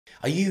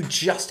Are you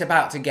just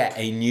about to get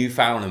a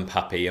Newfoundland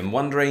puppy and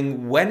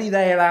wondering when are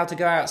they allowed to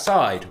go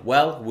outside?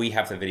 Well, we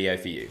have the video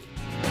for you.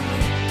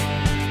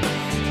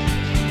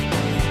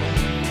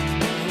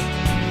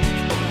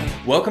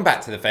 Welcome back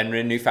to the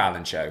Fenrir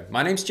Newfoundland Show.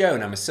 My name's Joe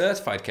and I'm a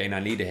certified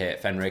canine leader here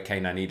at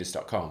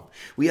FenrirCanineLeaders.com.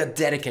 We are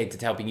dedicated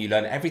to helping you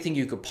learn everything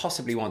you could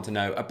possibly want to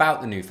know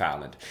about the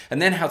Newfoundland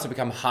and then how to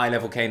become a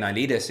high-level canine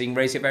leader so you can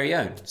raise your very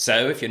own.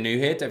 So if you're new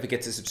here, don't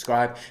forget to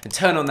subscribe and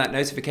turn on that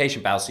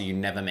notification bell so you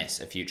never miss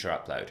a future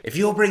upload. If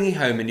you're bringing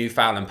home a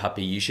Newfoundland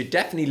puppy, you should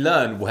definitely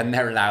learn when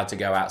they're allowed to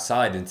go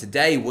outside, and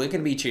today we're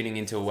going to be tuning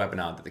into a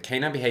webinar that the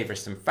canine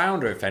behaviorist and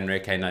founder of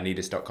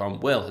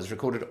FenrirCanineLeaders.com, Will, has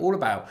recorded all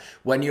about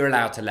when you're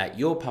allowed to let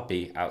your puppy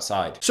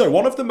outside. So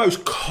one of the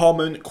most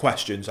common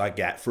questions I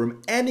get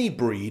from any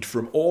breed,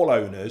 from all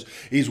owners,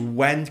 is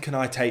when can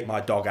I take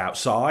my dog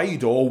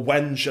outside, or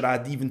when should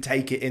I even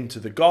take it into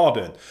the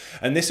garden?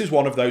 And this is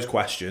one of those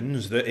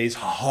questions that is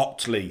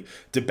hotly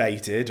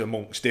debated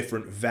amongst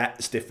different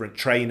vets, different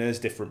trainers,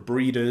 different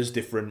breeders,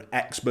 different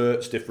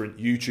experts, different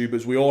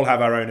YouTubers. We all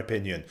have our own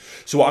opinion.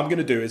 So what I'm going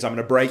to do is I'm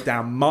going to break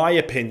down my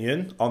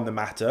opinion on the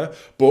matter,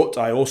 but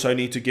I also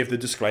need to give the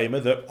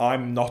disclaimer that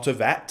I'm not a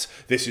vet.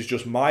 This is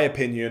just my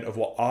opinion of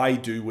what I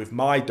do with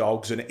my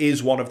dogs, and it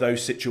is one of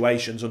those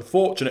situations,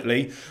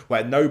 unfortunately,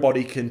 where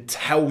nobody can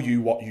tell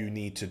you what you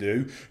need to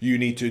do. You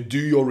need to do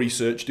your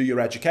research, do your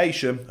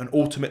education, and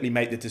ultimately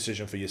make the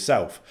decision for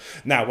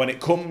yourself. Now, when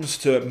it comes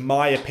to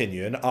my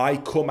opinion, I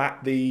come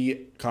at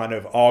the kind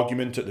of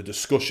argument, at the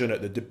discussion,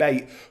 at the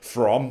debate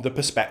from the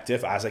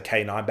perspective as a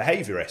canine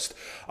behaviorist.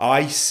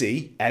 I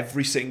see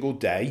every single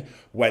day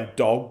when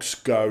dogs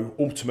go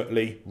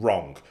ultimately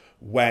wrong.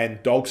 When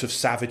dogs have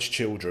savaged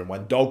children,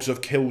 when dogs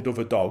have killed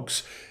other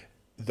dogs,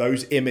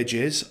 those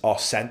images are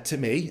sent to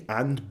me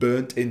and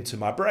burnt into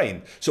my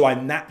brain. So I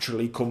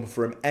naturally come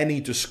from any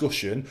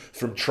discussion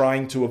from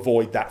trying to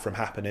avoid that from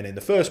happening in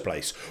the first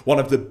place. One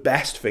of the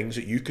best things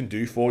that you can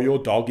do for your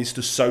dog is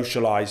to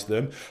socialize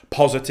them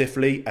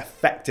positively,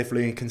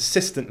 effectively, and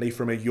consistently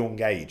from a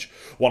young age.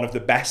 One of the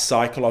best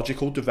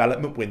psychological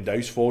development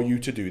windows for you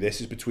to do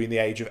this is between the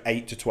age of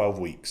 8 to 12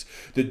 weeks.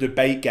 The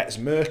debate gets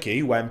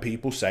murky when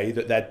people say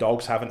that their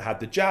dogs haven't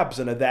had the jabs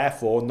and are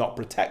therefore not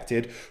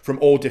protected from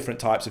all different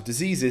types of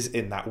diseases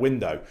in that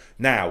window.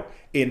 Now,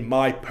 in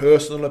my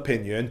personal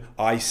opinion,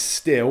 I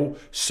still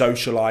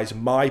socialize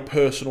my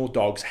personal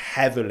dogs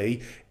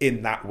heavily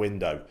in that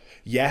window.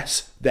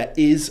 Yes, there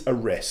is a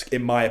risk.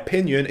 In my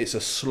opinion, it's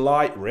a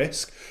slight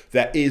risk.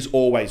 There is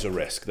always a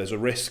risk. There's a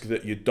risk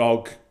that your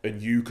dog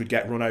and you could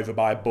get run over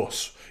by a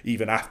bus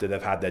even after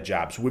they've had their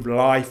jabs. With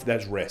life,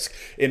 there's risk.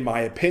 In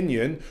my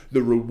opinion,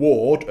 the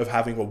reward of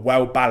having a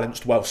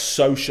well-balanced,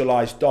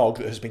 well-socialized dog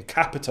that has been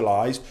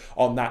capitalized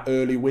on that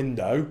early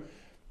window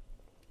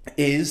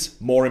is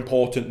more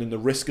important than the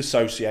risk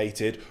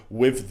associated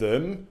with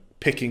them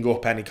picking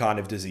up any kind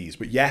of disease.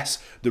 But yes,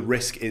 the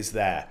risk is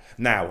there.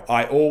 Now,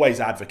 I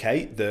always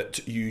advocate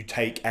that you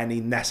take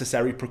any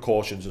necessary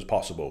precautions as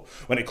possible.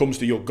 When it comes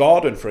to your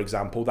garden, for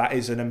example, that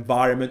is an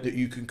environment that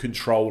you can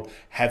control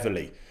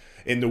heavily.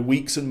 In the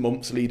weeks and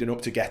months leading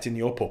up to getting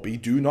your puppy,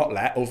 do not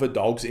let other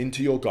dogs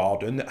into your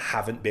garden that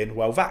haven't been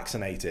well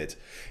vaccinated.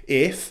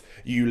 If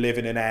you live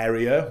in an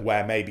area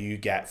where maybe you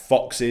get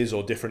foxes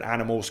or different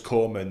animals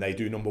come and they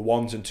do number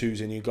 1s and 2s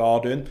in your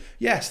garden,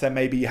 yes, then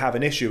maybe you have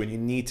an issue and you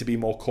need to be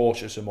more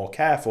cautious and more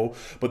careful,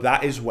 but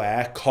that is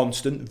where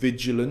constant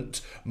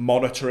vigilant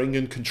monitoring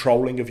and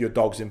controlling of your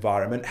dog's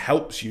environment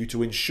helps you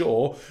to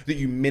ensure that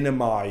you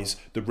minimize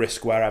the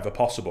risk wherever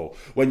possible.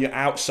 When you're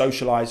out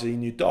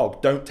socializing your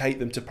dog, don't take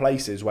them to places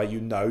where you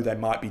know there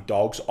might be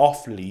dogs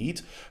off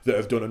lead that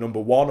have done a number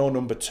 1 or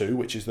number 2,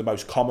 which is the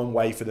most common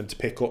way for them to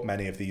pick up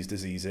many of these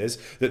diseases,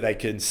 that they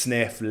can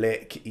sniff,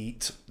 lick,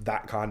 eat,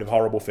 that kind of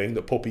horrible thing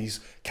that puppies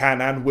can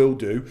and will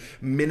do.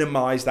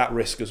 Minimize that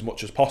risk as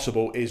much as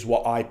possible is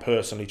what I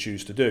personally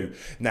choose to do.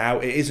 Now,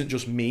 it isn't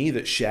just me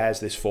that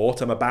shares this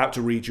thought. I'm about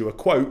to read you a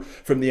quote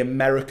from the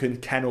American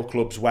Kennel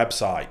Club's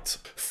website.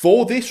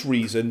 For this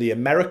reason, the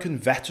American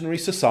Veterinary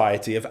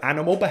Society of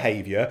Animal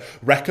Behavior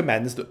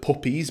recommends that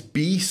puppies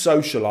be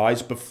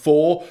socialized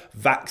before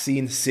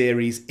vaccine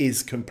series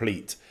is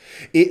complete.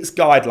 Its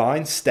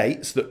guideline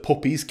states that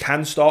puppies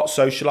can start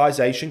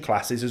socialization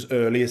classes as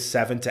early as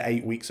 7 to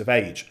 8 weeks of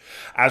age.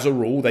 As a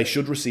rule, they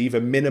should receive a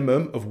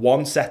minimum of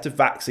 1 set of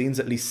vaccines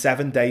at least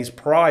 7 days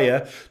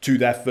prior to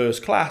their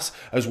first class,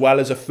 as well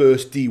as a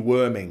first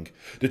deworming.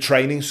 The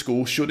training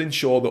school should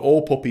ensure that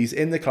all puppies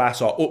in the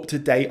class are up to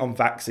date on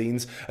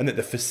vaccines and that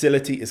the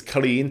facility is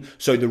clean,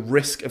 so the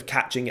risk of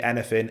catching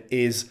anything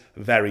is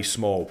very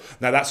small.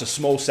 Now, that's a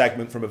small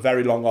segment from a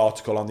very long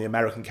article on the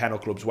American Kennel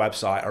Club's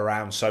website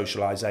around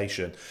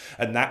socialization,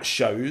 and that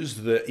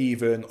shows that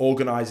even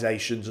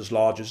organizations as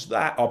large as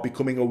that are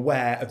becoming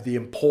aware of the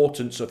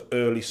importance of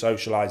early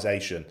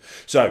socialization.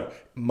 So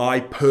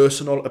my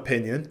personal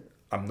opinion,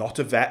 I'm not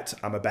a vet,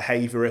 I'm a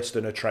behaviourist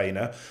and a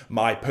trainer.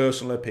 My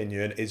personal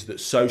opinion is that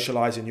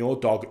socialising your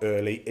dog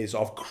early is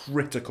of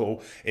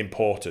critical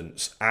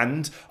importance.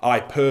 And I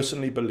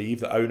personally believe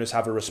that owners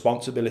have a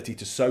responsibility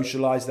to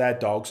socialise their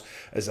dogs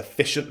as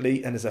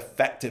efficiently and as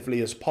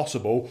effectively as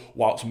possible,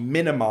 whilst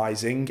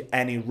minimising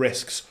any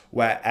risks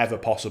wherever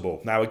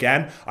possible. Now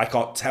again, I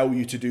can't tell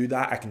you to do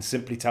that. I can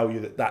simply tell you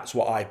that that's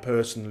what I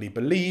personally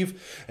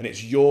believe, and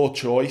it's your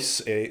choice,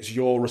 it's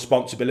your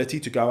responsibility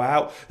to go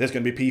out. There's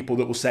going to be people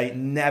that will say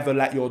never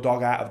let your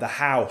dog out of the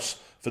house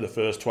for the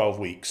first 12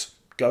 weeks.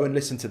 Go and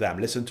listen to them,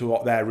 listen to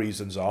what their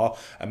reasons are,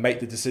 and make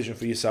the decision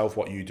for yourself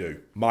what you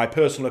do. My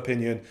personal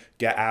opinion,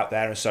 get out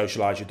there and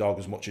socialise your dog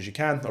as much as you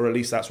can, or at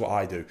least that's what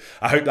I do.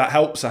 I hope that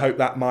helps. I hope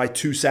that my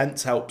 2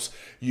 cents helps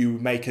you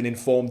make an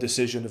informed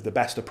decision of the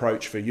best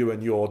approach for you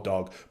and your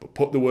dog. But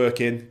put the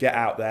work in, get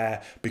out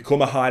there,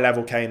 become a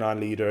high-level canine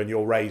leader, and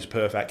you'll raise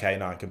perfect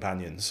canine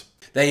companions.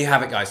 There you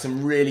have it, guys.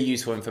 Some really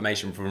useful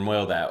information from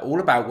Will there, all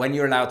about when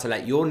you're allowed to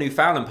let your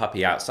Newfoundland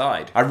puppy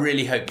outside. I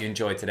really hope you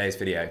enjoyed today's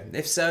video.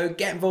 If so,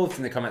 get involved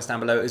in the comments down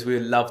below, as we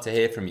would love to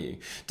hear from you.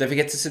 Don't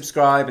forget to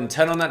subscribe and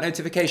turn on that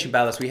notification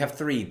bell, as we have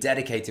 3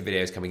 dedicated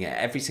videos coming out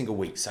every single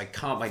week. So I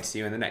can't wait to see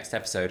you in the next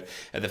episode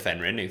of the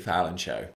Fenrir Newfoundland Show.